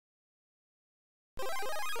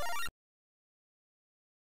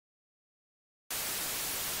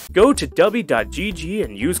Go to w.gg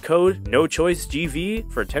and use code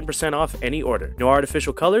NOCHOICEGV for 10% off any order. No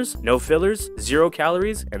artificial colors, no fillers, 0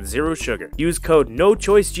 calories, and 0 sugar. Use code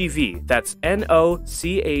NOCHOICEGV, that's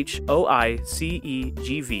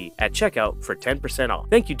NOCHOICEGV, at checkout for 10% off.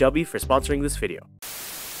 Thank you, W, for sponsoring this video.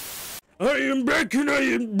 I am back and I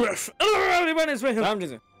am breath. Hello everybody, it's me. I'm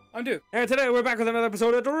Jason. I'm Duke. And today we're back with another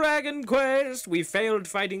episode of Dragon Quest. We failed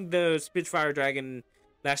fighting the Spitfire Dragon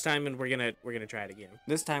last time, and we're gonna try it again.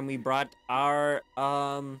 This time we brought our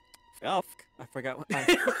elf. I forgot what.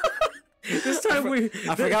 This time I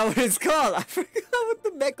forgot what it's called. I forgot what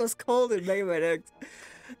the mech was called in Mega Man X.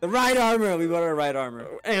 The right armor. We brought our right armor,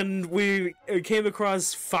 and we came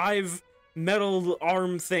across 5 metal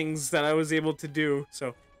arm things that I was able to do.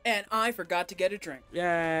 So. And I forgot to get a drink.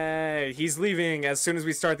 Yay! He's leaving as soon as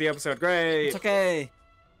we start the episode. Great. It's okay.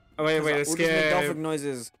 Oh wait, we'll escape. just make dolphin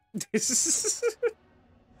noises.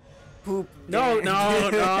 Poop. No.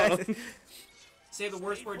 Say the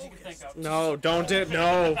worst words you can think of. No, don't it.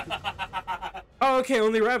 No. Oh, okay.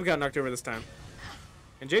 Only Rab got knocked over this time,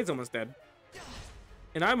 and Jade's almost dead,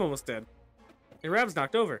 and I'm almost dead, and Rab's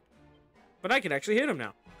knocked over, but I can actually hit him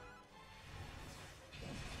now.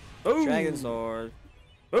 Oh. Dragon sword.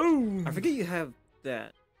 Oh! I forget you have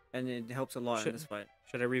that, and it helps a lot in this fight.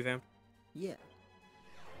 Should I revamp? Yeah.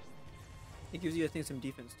 It gives you, I think, some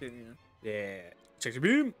defense too, you know? Yeah. Check the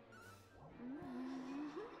beam!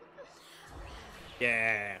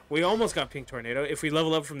 Yeah. We almost got Pink Tornado. If we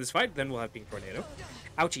level up from this fight, then we'll have Pink Tornado.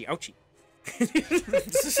 Ouchie, ouchie.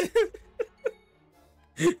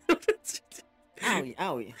 Owie,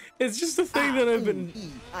 owie. It's just a thing that I've been...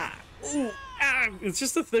 It's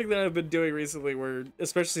just a thing that I've been doing recently where,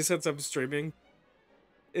 especially since I'm streaming,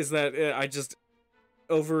 is that I just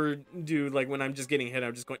overdo, like, when I'm just getting hit,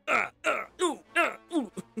 I'm just going, ooh.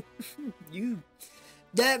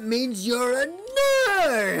 That means you're a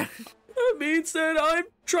nerd! That means that I'm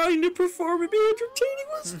trying to perform and be entertaining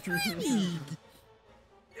while streaming.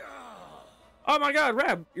 Oh my god,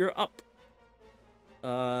 Rab, you're up.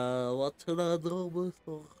 What should I do with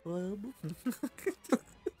Rab?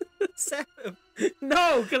 Sap him.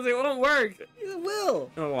 No, because it won't work. It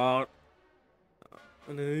will. Oh, wow.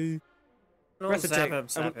 No, sap him,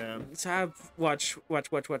 sap him. Sap, watch.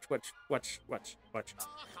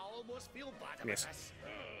 Yes.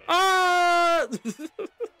 Ah!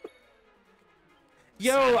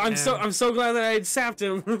 Yo, I'm so glad that I had sapped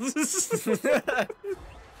him.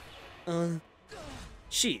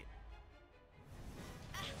 Shit.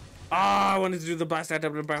 Ah, I wanted to do the blast out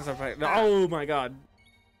of the blast fight. Oh my god.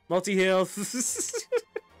 Multi-health.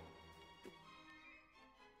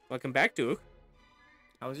 Welcome back, Duke.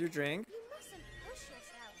 How was your drink?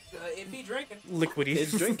 It be drinking. Liquidy.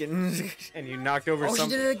 It's drinking. And you knocked over some...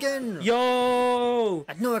 something. she did it again! Yo!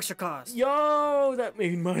 At no extra cost. Yo! That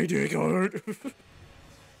made my dick hurt.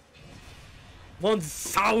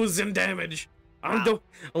 1,000 damage. Wow. I'm the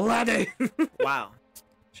laddie. Wow.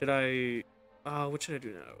 Should I... what should I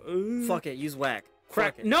do now? Fuck it, use whack.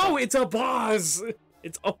 Crack. Fuck it. No, it's a boss!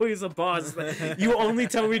 It's always a boss. You only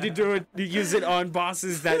tell me to do it, to use it on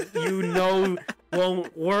bosses that you know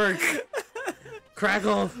won't work.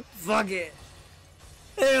 Crackle. Fuck it.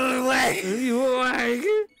 You whack. You whack.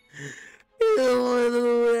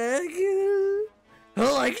 You whack.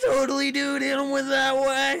 I like totally dude him with that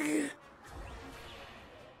whack.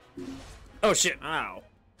 Oh shit. Ow.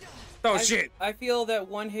 Oh shit. I feel that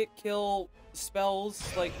one-hit kill spells,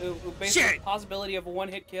 like, basically the possibility of a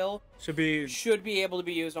one-hit kill should be able to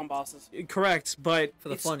be used on bosses. Correct, but for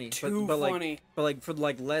the it's funny. Too but funny. Like for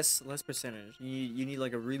like less percentage. You need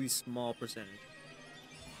like a really small percentage.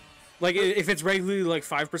 Like if it's regularly like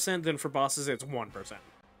 5%, then for bosses it's 1%.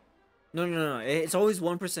 No. It's always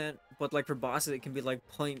 1%, but like for bosses it can be like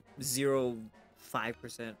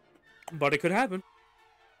 0.05%. But it could happen.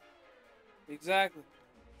 Exactly.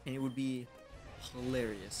 And it would be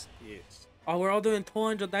hilarious. Yes. Oh, we're all doing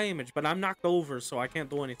 200 damage, but I'm knocked over, so I can't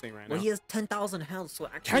do anything right now. Well, he has 10,000 health, so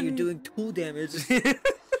actually you're doing 2 damage.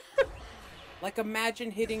 Like, imagine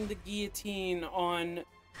hitting the guillotine on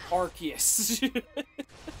Arceus.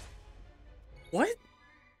 What?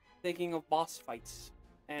 Thinking of boss fights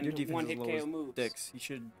and one-hit KO moves. Dicks. You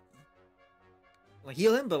should like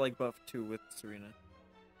heal him, but like buff too with Serena.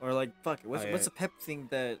 Or like, fuck it. What's the pep thing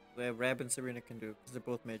that Rab and Serena can do? Because they're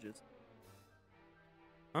both mages.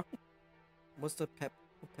 Huh? What's the pep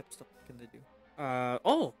stuff can they do?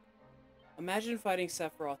 Oh! Imagine fighting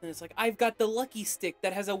Sephiroth and it's like, I've got the lucky stick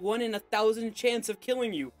that has a 1 in 1,000 chance of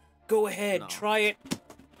killing you. Go ahead, try it.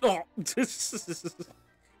 Oh! I'm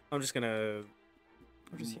just gonna...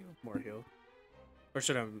 Just heal. More heal. Or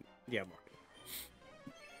should I... Yeah, more heal.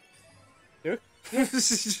 Here?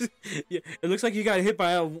 Yeah, it looks like you got hit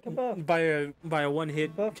by a one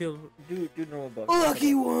hit Buff. kill. Do normal buff.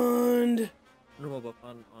 Lucky wand. Normal buff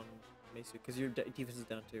on Macy, because your defense is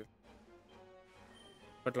down too.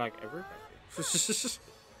 But like ever.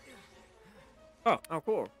 Oh,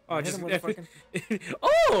 cool. Oh, Hit just him with a fucking...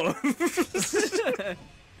 oh.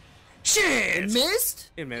 Shit! It missed?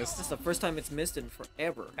 It missed. This is the first time it's missed in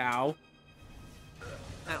forever. Ow.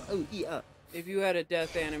 Ow. Oh, yeah. If you had a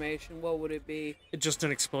death animation, what would it be? Just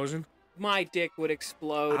an explosion. My dick would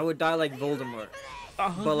explode. I would die like Voldemort.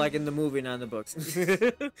 But like in the movie, not in the books. How does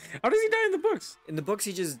he die in the books? In the books,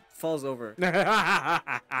 he just falls over.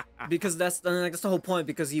 Because that's the whole point.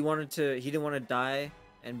 Because he didn't want to die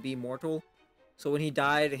and be mortal. So when he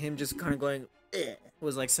died, him just kind of going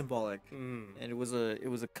was like symbolic, and it was a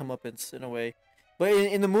comeuppance in a way. But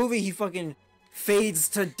in the movie, he fucking fades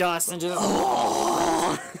to dust and just.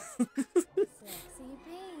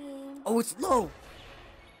 Oh, it's low.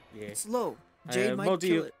 Yeah. It's low. Jade might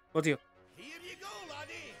kill it. What do you?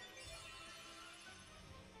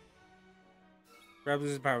 Grab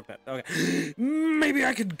his power pet. Okay. Maybe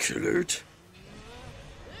I can kill it.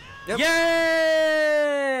 Yep.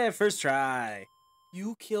 Yeah! First try.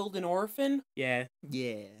 You killed an orphan? Yeah.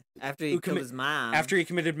 Yeah. After he killed his mom. After he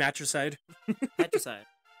committed matricide. Patricide.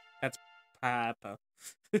 That's Papa.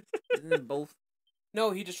 Isn't it both?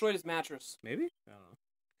 No, he destroyed his mattress. Maybe? I don't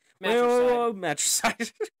know. Matricide.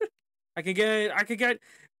 Matricide. I could get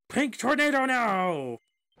Pink Tornado now.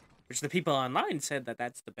 Which the people online said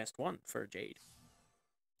that's the best one for Jade.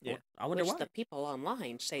 Yeah. I wonder why. The people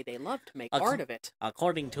online say they love to make art of it.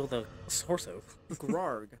 According to the source of.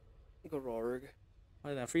 Grarg. Grorg. Why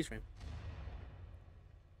did that freeze frame?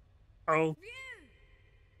 Oh.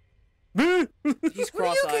 He's What do you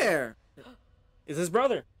cross-eyed. care? Is his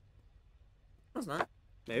brother? No, it's not.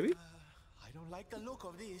 Maybe. I don't like the look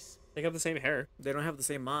of this. They got the same hair. They don't have the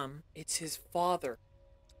same mom. It's his father.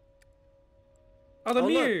 Oh, the Oh,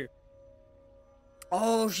 look. mirror.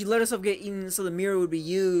 Oh, she let herself get eaten so the mirror would be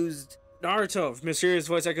used. Naruto. Mysterious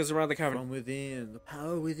voice echoes around the cavern. From within. The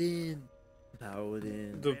power within. The power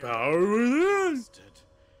within. The power within. Bastard.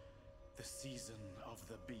 The season of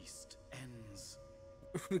the beast ends.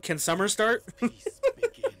 Can summer start? Peace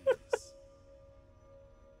begins.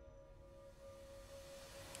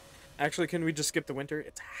 Actually, can we just skip the winter?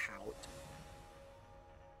 It's out.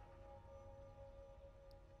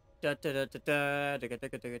 Oh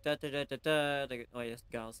yes,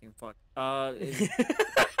 Galaxy. Fuck.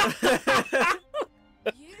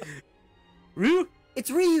 Ryu? It's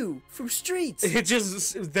Ryu from Streets. It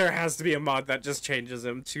just there has to be a mod that just changes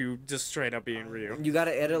him to just straight up being Ryu. You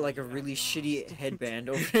gotta edit like a really shitty headband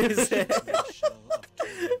over his head.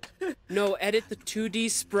 No, edit the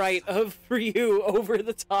 2D sprite of Ryu over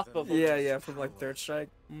the top of him. Yeah, from like Third Strike.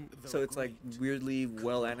 So it's like weirdly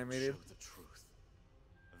well animated. Show the truth.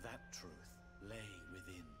 That truth lay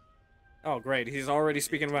within. Oh, great. He's already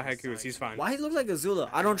speaking about haikus. He's fine. Why he look like Azula?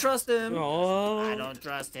 I don't trust him. Oh. I don't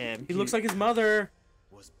trust him. He looks like his mother.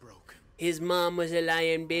 Was broken. His mom was a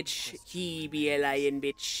lion bitch. He be a lion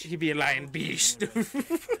bitch. He'd be a lion beast.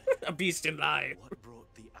 A beast in lie. What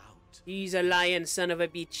brought thee out? He's a lion son of a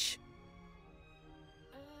bitch.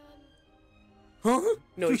 Huh?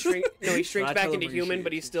 No, he shrinks I back tell into him where human, you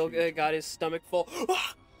but he's shoot, still shoot. got his stomach full.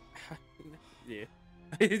 Yeah.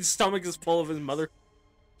 His stomach is full of his mother.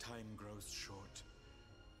 Time grows short.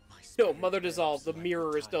 My No, spirit mother dissolved. The ebbs like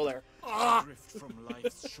mirror is tide. still there. Drift from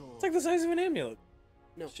life's shore. It's like the size of an amulet.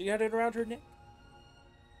 No. She had it around her neck.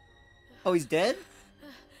 Oh, he's dead?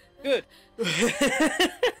 Good.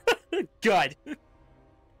 God.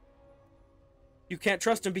 You can't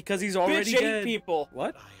trust him because he's already Bitch ate dead. people.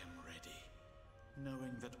 What? I am ready,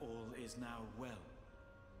 knowing that all is now well.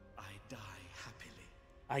 I die happily.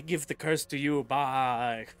 I give the curse to you.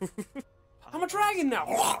 Bye. I'm a dragon now.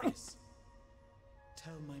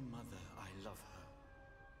 Tell my mother I love her.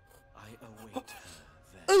 I await her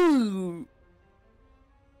there. Ooh.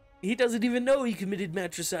 He doesn't even know he committed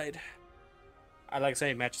matricide. I like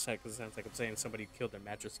saying matricide because it sounds like I'm saying somebody killed their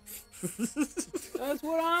mattress. That's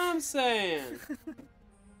what I'm saying.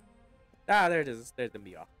 There it is. There's the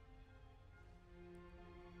Mia.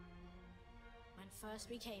 When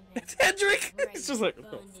first we came here, It's Hendrik! Ray It's just like,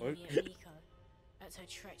 burned what the fuck? in near Nico at her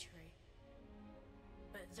treachery.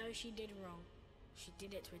 But though she did wrong, she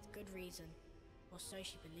did it with good reason, or so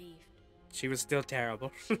she believed. She was still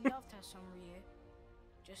terrible. She loved her son Ryu,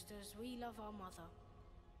 just as we love our mother,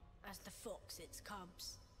 as the fox its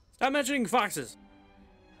cubs. Stop mentioning foxes.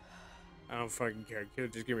 I don't fucking care.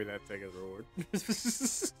 Just give me that thing as a reward.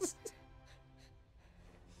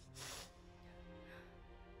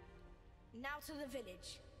 Now to the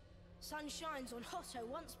village. Sun shines on Hotto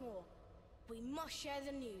once more. We must share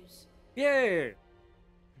the news. Yay!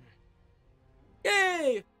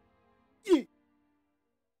 Yay!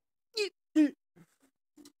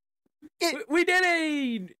 We did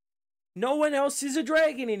it! No one else is a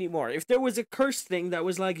dragon anymore. If there was a curse thing that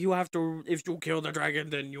was like, you have to, if you kill the dragon,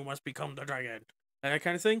 then you must become the dragon. That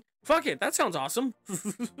kind of thing. Fuck it, that sounds awesome.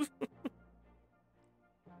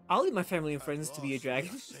 I'll leave my family and friends to be a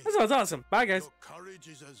dragon. That sounds awesome. Bye, guys. Your courage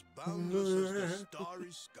is as boundless as the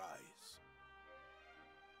starry skies.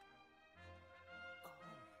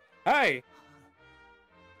 Hi.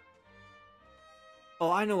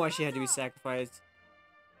 Oh, I know why she had to be sacrificed.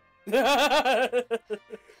 Yes!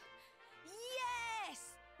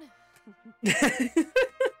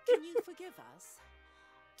 Can you forgive us?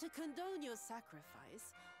 To condone your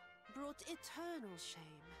sacrifice brought eternal shame.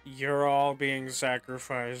 You're all being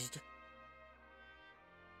sacrificed.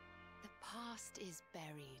 The past is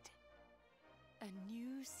buried. A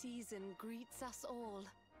new season greets us all.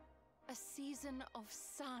 A season of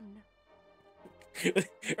sun.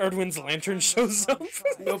 Erdwin's lantern shows up.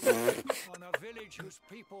 Nope. On a village whose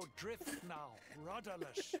people drift now,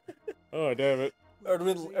 rudderless. Oh, damn it.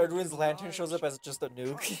 Erdwin's lantern shows up as just a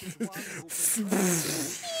nuke.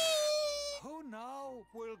 Who now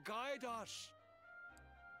will guide us?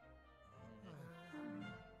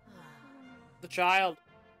 The child.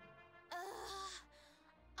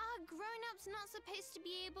 Are grown-ups not supposed to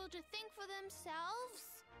be able to think for themselves?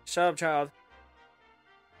 Shut up, child.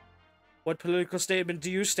 What political statement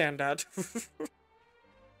do you stand at? The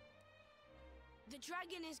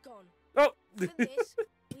dragon is gone. Oh! For this,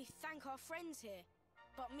 we thank our friends here.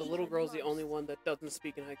 But The me little the girl's the most. only one that doesn't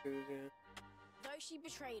speak in haikus, yeah. Though she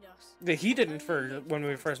betrayed us, He didn't for when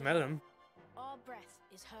we first met him. our breath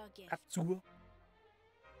is her gift. Katsuo.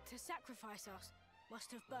 To sacrifice us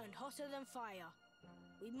must have burned hotter than fire.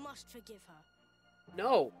 We must forgive her.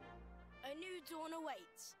 No. A new dawn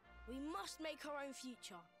awaits. We must make our own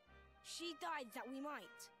future. She died that we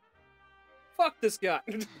might. Fuck this guy.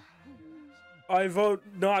 I vote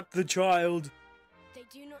not the child. They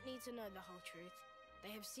do not need to know the whole truth. They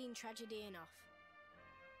have seen tragedy enough.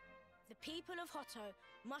 The people of Hotto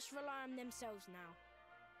must rely on themselves now.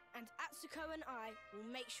 And Atsuko and I will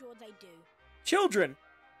make sure they do. Children!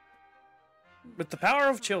 With the power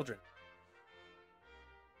of children.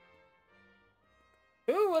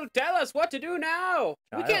 Who will tell us what to do now?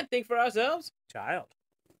 Child. We can't think for ourselves. Child.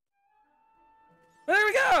 There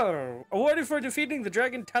we go! Awarded for defeating the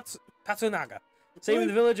dragon Tatsunaga. Saving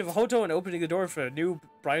the village of Hoto and opening the door for a new,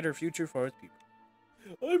 brighter future for its people.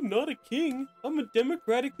 I'm not a king. I'm a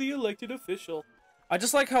democratically elected official. I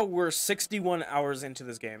just like how we're 61 hours into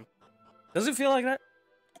this game. Does it feel like that?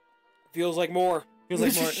 Feels like more. Feels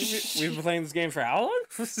like more. We've been playing this game for how long?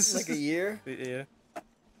 Like a year? Yeah.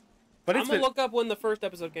 But I'm it's gonna been, look up when the first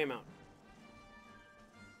episode came out.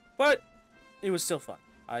 but it was still fun.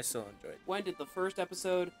 I still enjoyed it. When did the first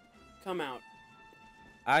episode come out?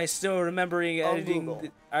 I still remembering On editing. Google.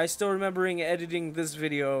 I still remembering editing this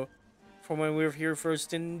video from when we were here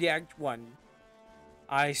first in the Act 1.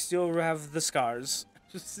 I still have the scars.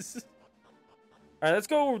 Alright, let's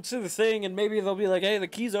go to the thing and maybe they'll be like, hey, the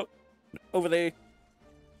key's up over there.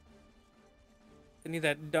 I need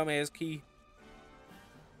that dumbass key.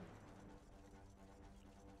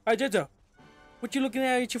 Alright, Jejo. What you looking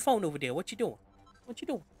at your phone over there? What you doing? What you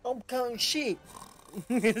doing? I'm counting sheep.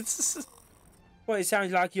 It's, well, it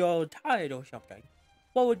sounds like you're tired or something.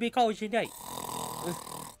 What would be causing that?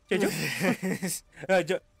 Jejo?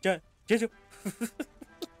 Jejo?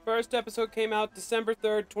 First episode came out December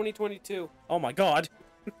 3rd, 2022. Oh my god.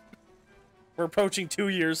 We're approaching 2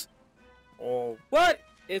 years. Oh. What?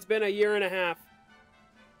 It's been a year and a half.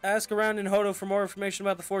 Ask around in Hoto for more information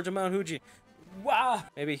about the Forge of Mount Fuji. Wow.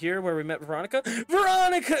 Maybe here where we met Veronica?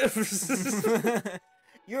 Veronica!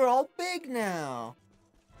 You're all big now.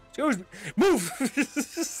 Excuse me. Move!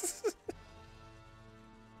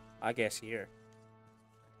 I guess here.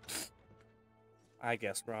 I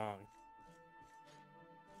guess wrong.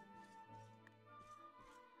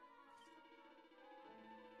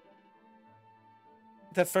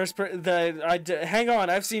 The first hang on,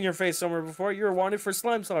 I've seen your face somewhere before. You were wanted for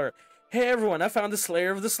slime slayer. Hey everyone, I found the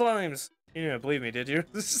slayer of the slimes. You didn't believe me, did you?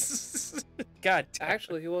 God damn.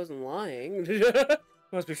 Actually, he wasn't lying.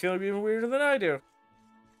 Must be feeling even weirder than I do.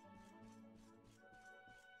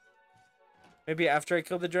 Maybe after I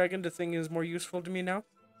kill the dragon, the thing is more useful to me now?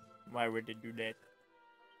 Why would it do that?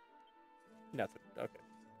 Nothing. Okay.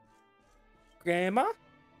 Grandma?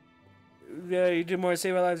 Yeah, you did more to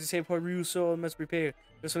save our lives. You saved poor Ryu's soul and must repay.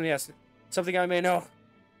 This one, yes. Something I may know.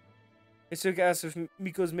 I still asked if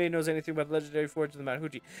Miko's maid knows anything about the legendary forge of the Mount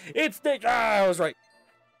Huji. It's the... I was right.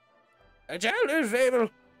 A childhood fable.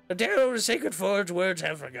 A tale of the sacred forge words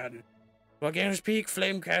have forgotten. Volcano's peak,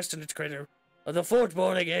 flame cast in its crater. Of the forge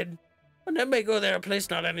born again. And then may go there a place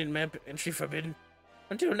not on in map, entry forbidden.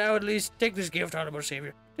 Until now, at least, take this gift, honorable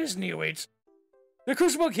savior. Destiny awaits. The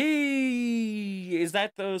Crucible Key! Is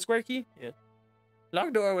that the square key? Yeah.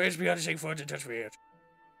 Locked doorways beyond the sacred forge and touch me out.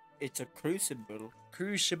 It's a crucible.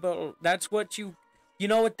 Crucible. That's what you... You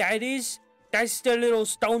know what that is? That's the little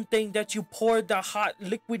stone thing that you pour the hot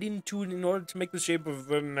liquid into in order to make the shape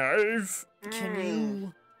of a knife. Can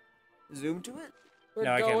you zoom to it? We're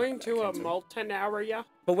No, I can't. going to a molten area.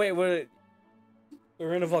 But wait, we're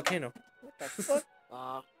in a volcano. What the fuck?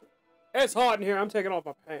 It's hot in here. I'm taking off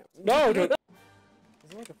my pants. No, dude.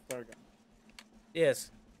 It's like a flare gun.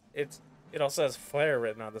 Yes. It also has flare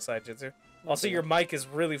written on the side, Jitsu. Also, your mic is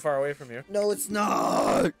really far away from you. No, it's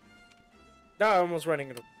not. No, I'm almost running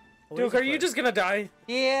into... Duke, are you just gonna die?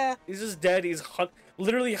 Yeah. He's just dead. He's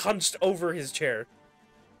literally hunched over his chair.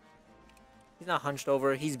 He's not hunched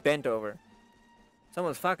over. He's bent over.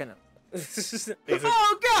 Someone's fucking him.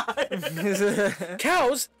 Oh, God!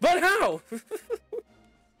 Cows? But how?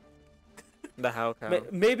 The how cow.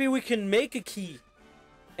 Maybe we can make a key.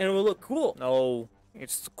 And it will look cool. No.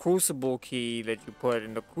 It's the crucible key that you put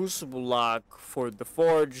in the crucible lock for the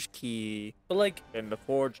forge key. But like... in the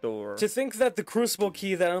forge door. To think that the crucible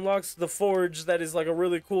key that unlocks the forge that is like a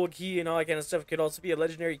really cool key and all that kind of stuff could also be a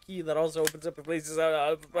legendary key that also opens up the places out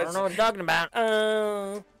of I don't know what you're talking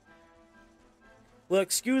about. Well,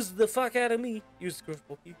 excuse the fuck out of me. Use the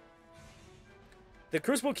crucible key. The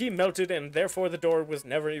crucible key melted and therefore the door was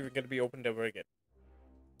never even going to be opened ever again.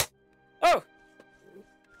 Oh!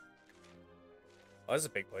 Oh, this is a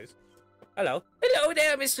big place. Hello. Hello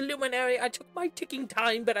there, Mr. Luminary. I took my ticking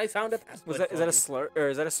time, but I found a password. Is that a slur or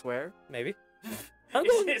is that a swear? Maybe.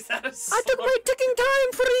 Is that a I took my ticking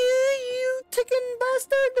time for you ticking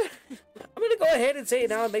bastard. I'm gonna go ahead and say it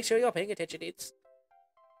now and make sure you're paying attention. It's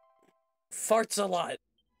farts a lot.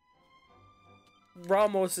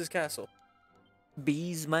 Ramos' castle.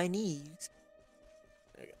 Bees my knees.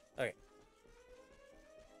 Okay.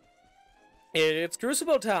 It's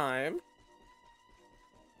crucible time.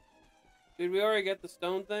 Did we already get the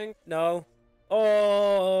stone thing? No.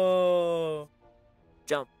 Oh.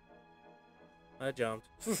 Jump. I jumped.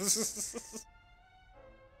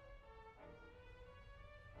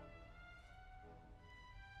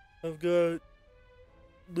 I've got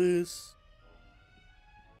this.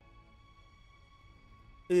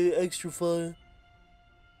 Extra fire.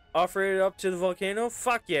 Offer it up to the volcano?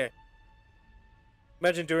 Fuck yeah.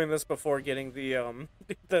 Imagine doing this before getting the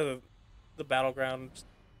the battleground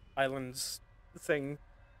islands thing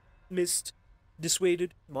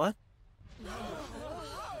dissuaded. What?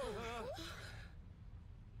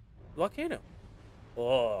 Volcano.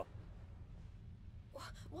 Oh.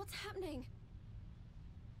 What's happening?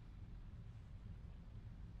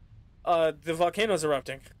 The volcano's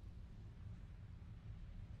erupting.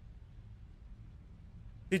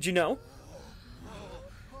 Did you know?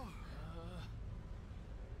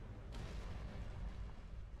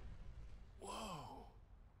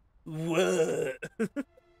 Whoa.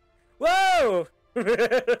 Whoa!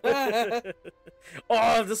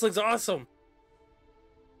 Oh, this looks awesome.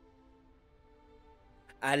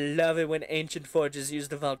 I love it when ancient forges use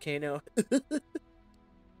the volcano.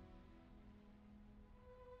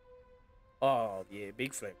 Oh, yeah,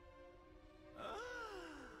 big flame.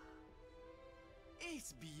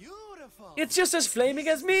 It's beautiful. It's just as flaming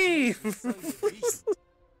as me!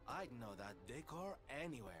 I'd know that decor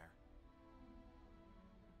anywhere.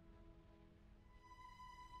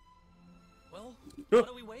 Well, what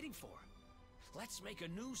are we waiting for? Let's make a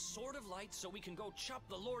new Sword of Light so we can go chop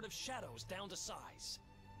the Lord of Shadows down to size.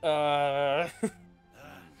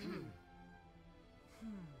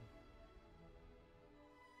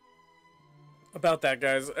 About that,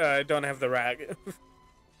 guys, I don't have the rag.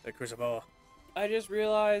 The crucible. I just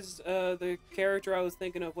realized the character I was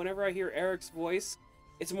thinking of. Whenever I hear Eric's voice,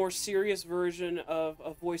 it's a more serious version of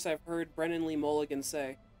a voice I've heard Brennan Lee Mulligan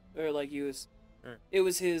say, or like use. It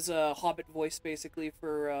was his Hobbit voice, basically,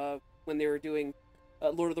 for when they were doing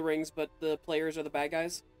Lord of the Rings, but the players are the bad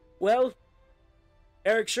guys. Well,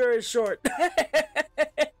 Eric sure is short.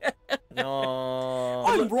 No.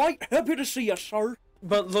 I'm right happy to see you, sir.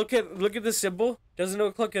 But look at the symbol. Doesn't it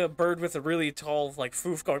look like a bird with a really tall like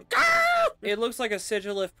foof going? "Ah!" It looks like a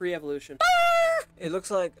sigilith pre-evolution. It looks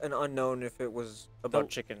like an unknown if it was about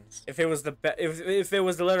chickens. If it was if it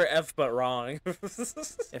was the letter F but wrong.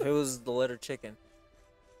 If it was the letter chicken.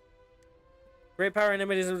 Great power and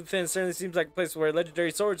enemies within certainly seems like a place where legendary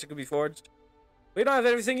swords could be forged. We don't have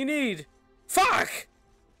everything you need. Fuck!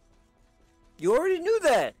 You already knew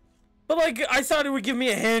that. But like, I thought it would give me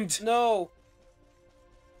a hint. No.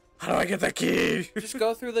 How do I get the key? Just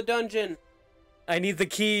go through the dungeon. I need the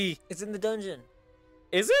key. It's in the dungeon.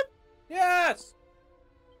 Is it? Yes.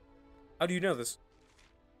 How do you know this?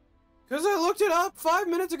 Because I looked it up 5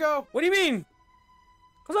 minutes ago. What do you mean?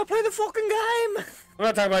 Cause I play the fucking game. I'm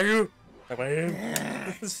not talking about you. I'm talking about him.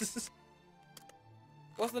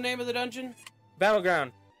 What's the name of the dungeon?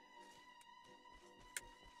 Battleground.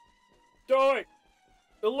 Die.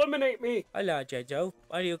 Eliminate me. Hello, Jojo.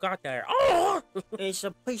 What do you got there? Oh! It's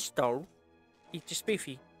a pistol. It's a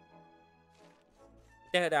spiffy.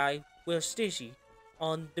 That I will stitchy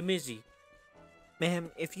on the mizzy. Ma'am,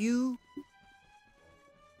 if you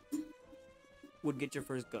would get your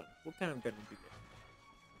first gun, what kind of gun would you get?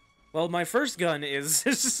 Well, my first gun is...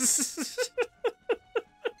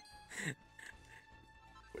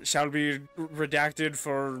 shall be redacted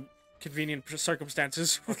for convenient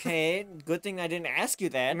circumstances. Okay, good thing I didn't ask you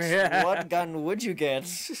that. Yeah. What gun would you get?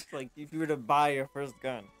 Like, if you were to buy your first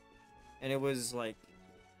gun, and it was, like,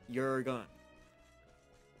 your gun.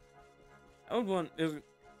 I would want...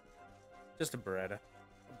 just a Beretta.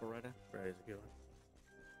 A Beretta? Beretta's a good one.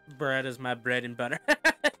 Beretta's my bread and butter.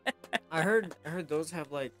 I heard those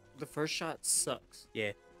have, like, the first shot sucks.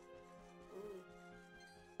 Yeah.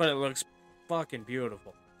 But it looks fucking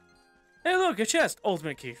beautiful. Hey, look, a chest.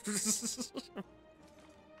 Ultimate key.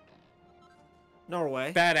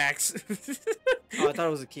 Norway. Bad axe. Oh, I thought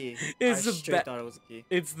it was a key. It's I a straight thought it was a key.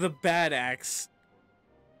 It's the bad axe.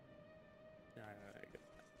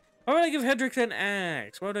 Why would I give Hedrick an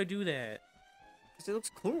axe? Why would I do that? Because it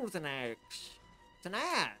looks cool with an axe. It's an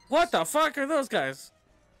axe. What the fuck are those guys?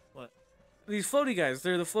 What? These floaty guys.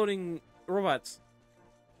 They're the floating robots.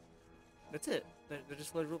 That's it. They're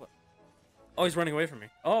just floating robots. Oh, he's running away from me.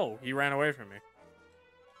 Oh, he ran away from me.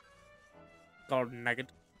 Golden nugget.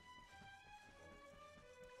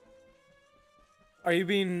 Are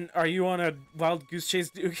you on a wild goose chase,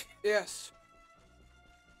 Duke? Yes.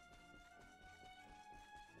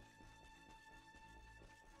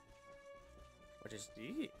 What is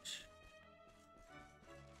this?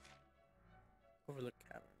 Overlook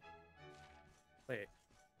Cavern. Wait.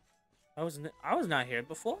 I was not here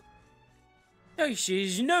before. This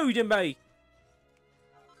is new to me.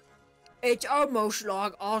 It's almost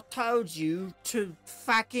like I told you to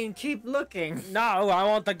fucking keep looking. No, I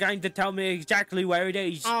want the game to tell me exactly where it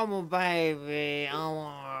is. I'm a baby. I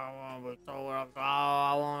want to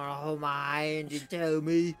hold my hand and tell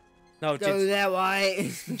me. No, Go that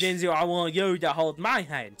way. Genzo, I want you to hold my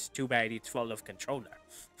hand. Too bad it's full of controller.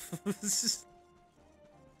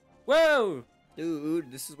 Whoa!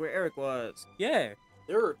 Dude, this is where Eric was. Yeah.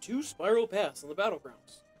 There are 2 spiral paths on the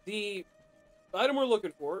battlegrounds. The item we're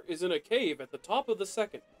looking for is in a cave at the top of the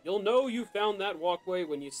second. You'll know you found that walkway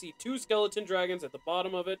when you see 2 skeleton dragons at the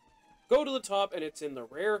bottom of it. Go to the top and it's in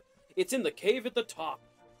the cave at the top.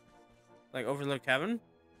 Like Overlook Cavern?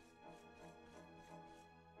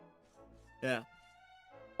 Yeah.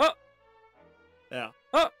 Oh! Yeah.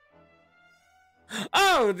 Oh!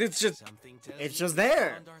 Oh, it's just... It's just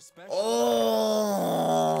there.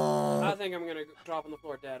 Oh! I think I'm gonna drop on the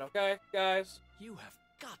floor dead, okay, guys? You have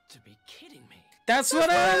got to be kidding me. That's what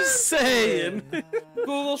I'm saying!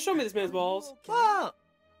 Google, show me this man's balls. Fuck!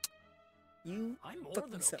 You I'm more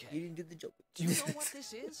fucking than suck. okay. You didn't do the joke. Do you know what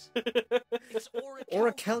this is? It's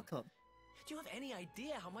Orichalcum. Do you have any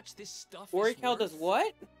idea how much this stuff is Orical worth? does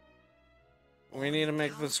what? We need to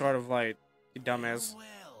make this sort of light, you dumbass.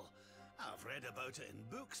 Well, I've read about it in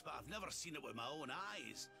books, but I've never seen it with my own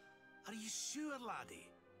eyes. Are you sure, laddie?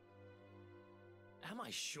 Am I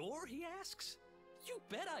sure, he asks? You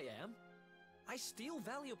bet I am. I steal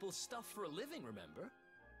valuable stuff for a living, remember?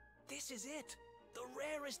 This is it. The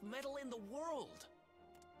rarest metal in the world.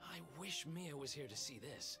 I wish Mia was here to see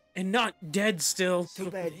this. And not dead still. Too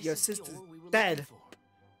bad This your is the sister's ore we were dead. looking for.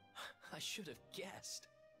 I should have guessed.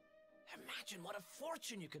 Imagine what a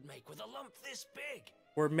fortune you could make with a lump this big.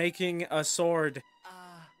 We're making a sword.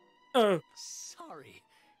 Oh. Sorry.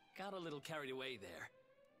 Got a little carried away there.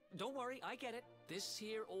 Don't worry, I get it. This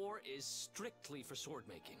here ore is strictly for sword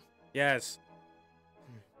making. Yes.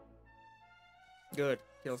 Good.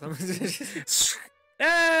 Kill some.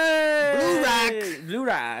 Hey! Blue rock! Blue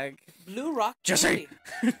rock. Blue rock Jesse!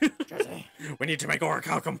 candy. We need to make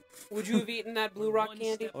orichalcum. Would you have eaten that blue rock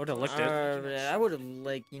candy? I would have licked it. I would have,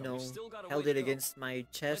 like, you know, still got a held way it to go. against my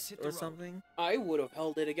chest hit the or road. something. I would have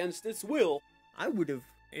held it against its will. I would have.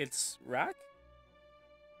 It's rock?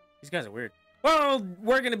 These guys are weird. Well,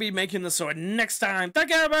 we're going to be making the sword next time.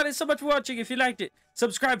 Thank you, everybody, so much for watching. If you liked it,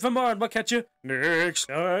 subscribe for more, and we'll catch you next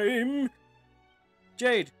time.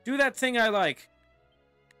 Jade, do that thing I like.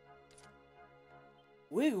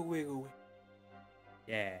 Wiggle, wiggle, wiggle.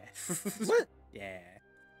 Yeah. What? Yeah.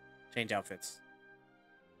 Change outfits.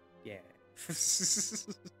 Yeah.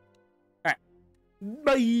 Alright.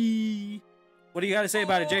 Bye. What do you got to say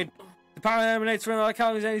about it, Jade? The power that emanates from the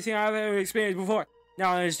colonies anything I've ever experienced before.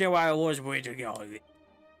 Now I understand why I was way to go.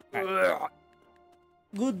 Right.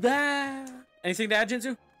 Goodbye. Anything to add,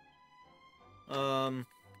 Jinzu?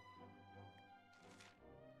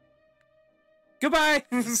 Goodbye.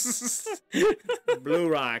 Blue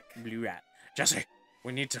Rock. Blue Rat. Jesse,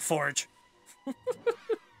 we need to forge.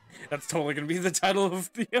 That's totally gonna be the title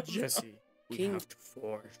of the episode. Jesse, we King- have to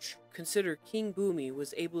forge. Consider King Boomy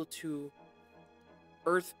was able to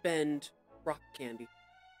earthbend rock candy.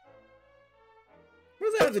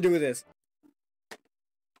 What does that have to do with this?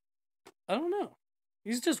 I don't know.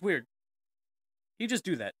 He's just weird. He just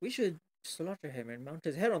do that. We should slaughter him and mount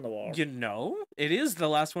his head on the wall. You know, it is the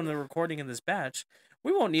last one of the recording in this batch.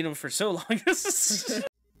 We won't need him for so long.